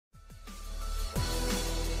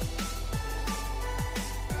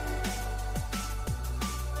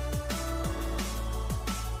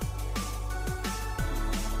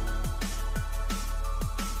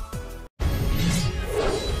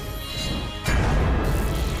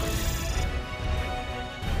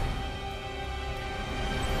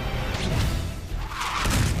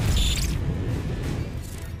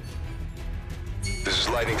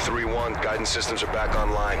3-1, guidance systems are back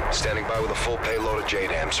online. Standing by with a full payload of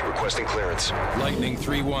JDAMs, requesting clearance. Lightning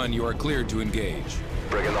 3-1, you are cleared to engage.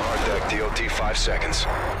 Bring in the hard deck, DOT 5 seconds.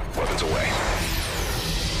 Weapons away.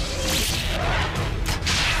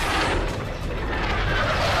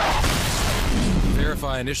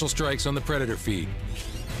 Verify initial strikes on the Predator feed.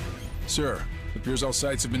 Sir, appears all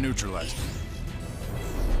sites have been neutralized.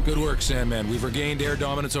 Good work, Sandman. We've regained air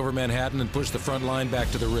dominance over Manhattan and pushed the front line back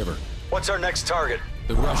to the river. What's our next target?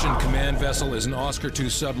 The Russian command vessel is an Oscar II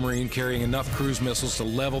submarine carrying enough cruise missiles to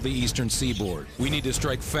level the eastern seaboard. We need to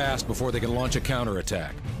strike fast before they can launch a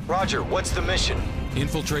counterattack. Roger, what's the mission?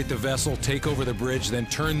 Infiltrate the vessel, take over the bridge, then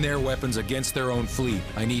turn their weapons against their own fleet.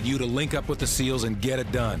 I need you to link up with the SEALs and get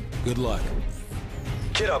it done. Good luck.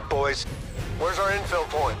 Get up, boys. Where's our infill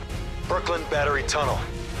point? Brooklyn Battery Tunnel.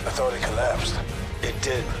 I thought it collapsed. It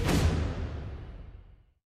did.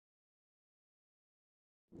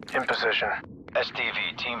 In position.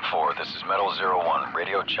 STV, Team 4, this is Metal 01.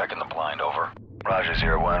 Radio checking the blind, over. Roger,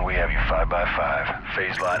 01. We have you 5x5.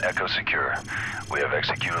 Phase line Echo secure. We have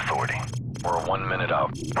execute authority. We're 1 minute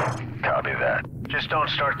out. Copy that. Just don't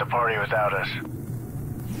start the party without us.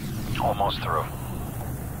 Almost through.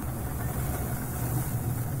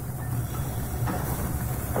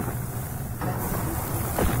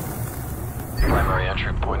 Primary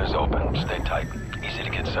entry point is open. Stay tight. Easy to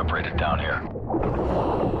get separated down here.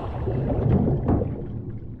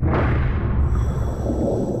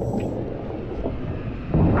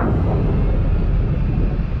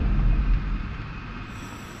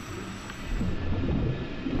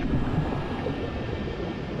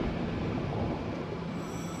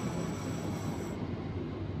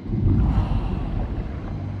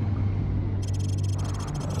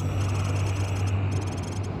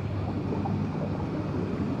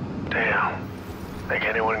 Damn. Think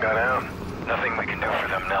anyone got out? Nothing we can do for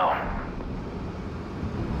them now.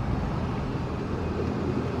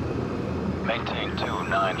 Maintain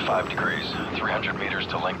 295 degrees. 300 meters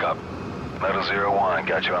to link up. Metal 01.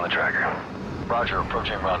 Got you on the tracker. Roger,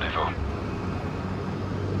 approaching rendezvous.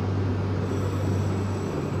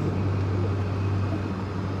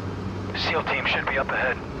 SEAL team should be up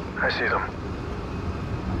ahead. I see them.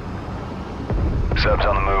 Subs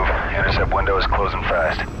on the move. Intercept window is closing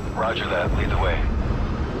fast. Roger that. Lead the way.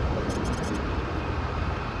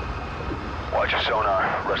 Watch your sonar.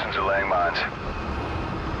 Russians are laying mines.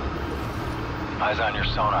 Eyes on your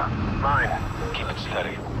sonar. Mine. Keep it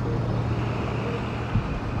steady.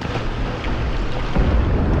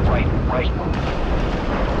 Right.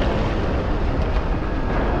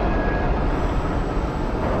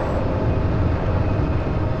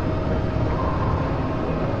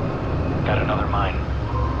 Got another mine.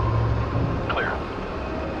 Clear.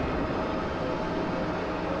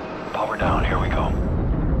 Power down, here we go.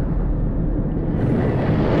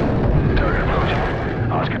 Target approaching.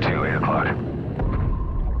 Oscar 2, 8 o'clock.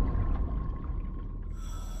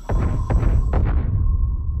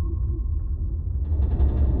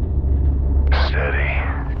 Steady.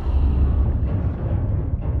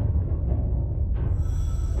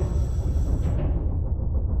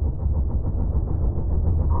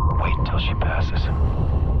 Wait till she passes.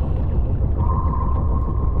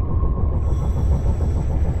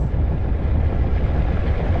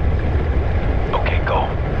 Okay, go.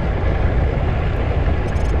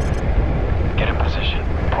 Get in position.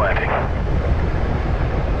 Planting.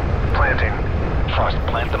 Frost,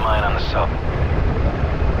 plant the mine on the sub.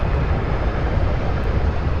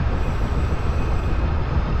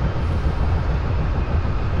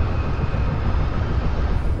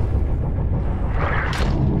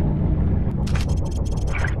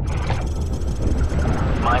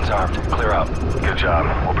 Mine's armed. Clear out. Good job.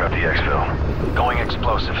 We'll prep the exfil. Going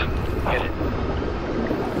explosive. Hit it.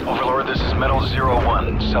 Overlord, this is Metal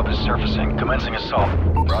 01. Sub is surfacing. Commencing assault.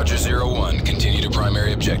 Roger 01, continue to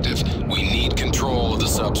primary objective. We need control of the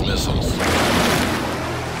sub's missiles.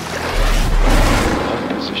 Hold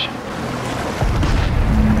position.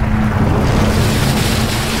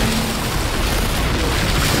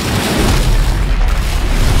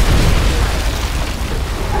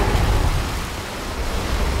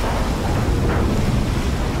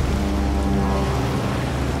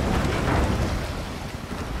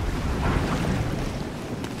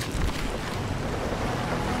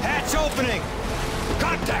 Hatch opening!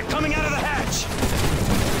 Contact coming out of the hatch!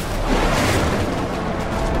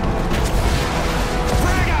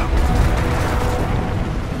 Frag out!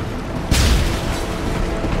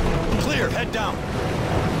 Clear, head down.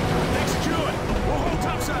 Thanks, Jewett. We'll hold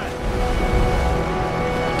topside.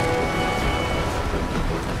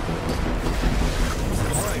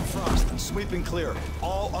 All right, Frost. Sweeping clear.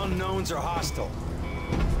 All unknowns are hostile.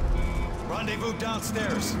 Rendezvous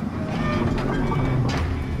downstairs.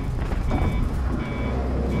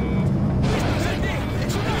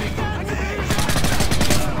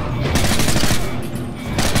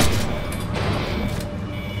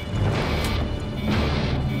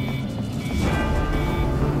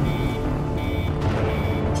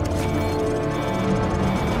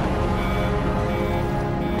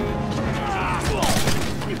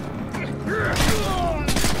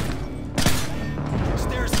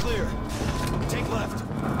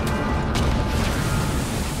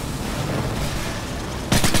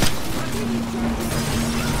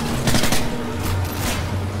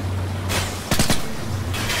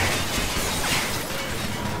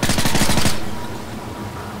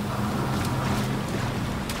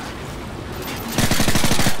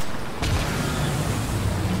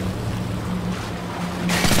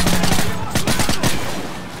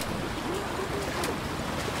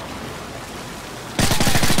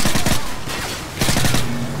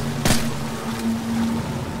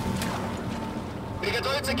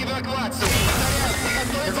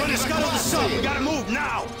 They're going to scuttle the sub. We gotta move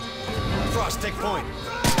now. Frost, take point.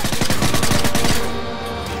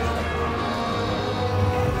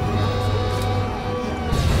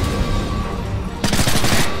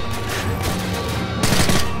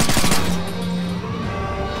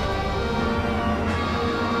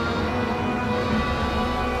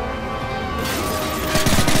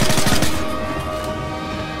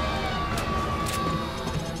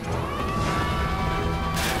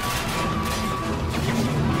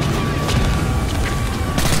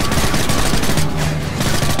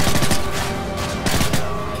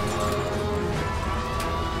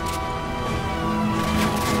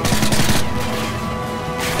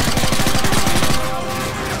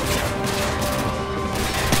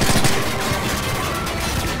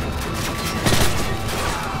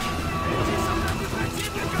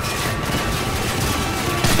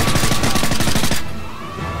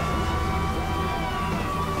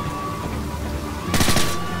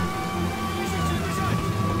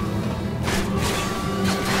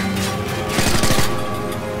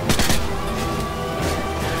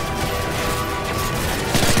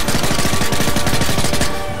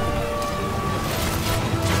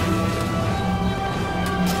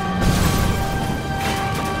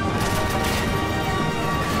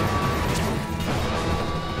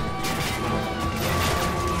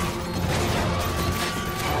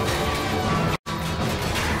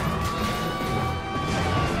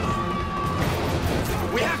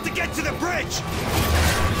 Get to the bridge!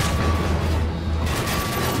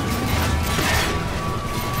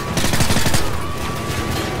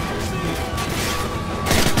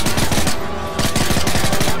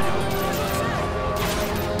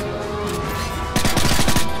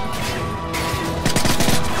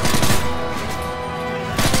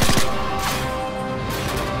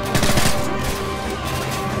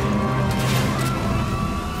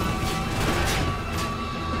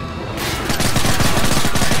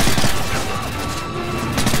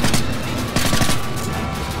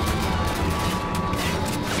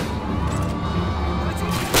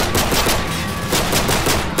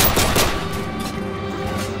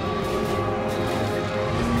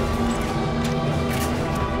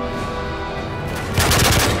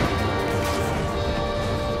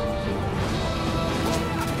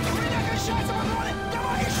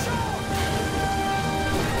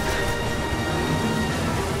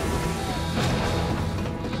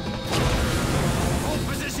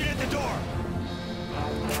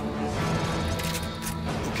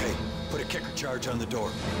 Charge on the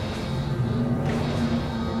door.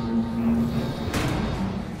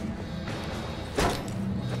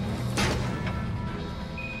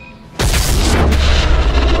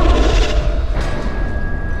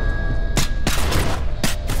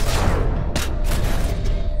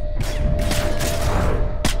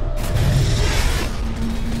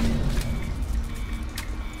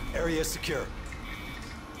 Area secure.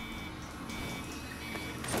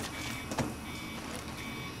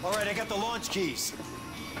 All right, I got the launch keys.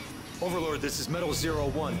 Overlord, this is Metal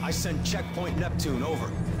 01. I send checkpoint Neptune,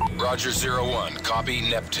 over. Roger 01, copy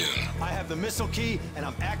Neptune. I have the missile key, and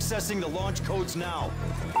I'm accessing the launch codes now.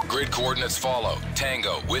 Grid coordinates follow.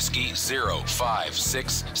 Tango, Whiskey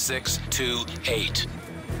 05668.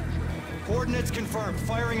 Coordinates confirmed.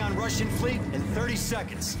 Firing on Russian fleet in 30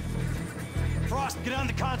 seconds. Frost, get on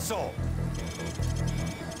the console.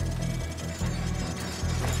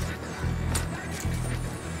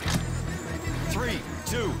 Three,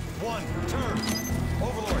 two, one, turn.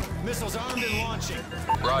 Overlord, missiles armed and launching.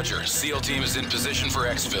 Roger, SEAL team is in position for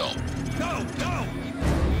exfil. Go, go!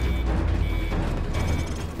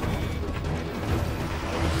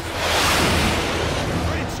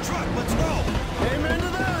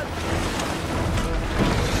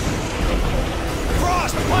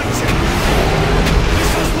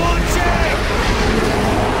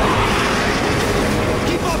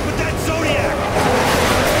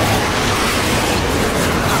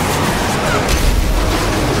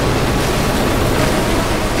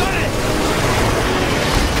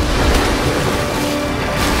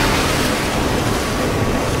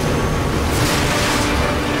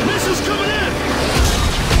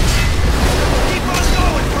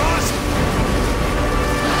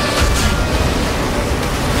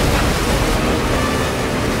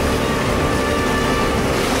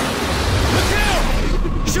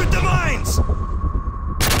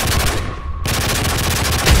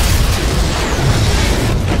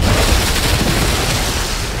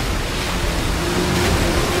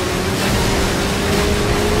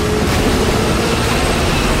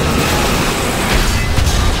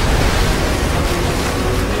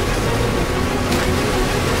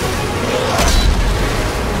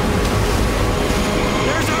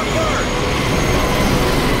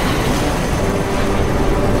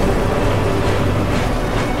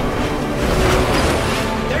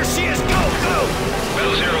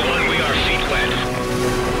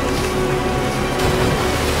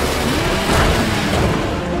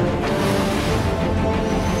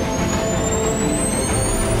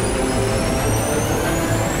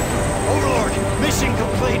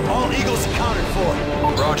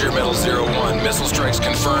 Roger, Metal 01. Missile strikes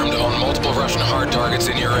confirmed on multiple Russian hard targets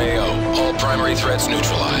in your AO. All primary threats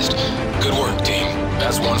neutralized. Good work, team.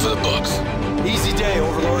 That's one for the books. Easy day,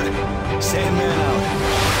 Overlord. Sandman out.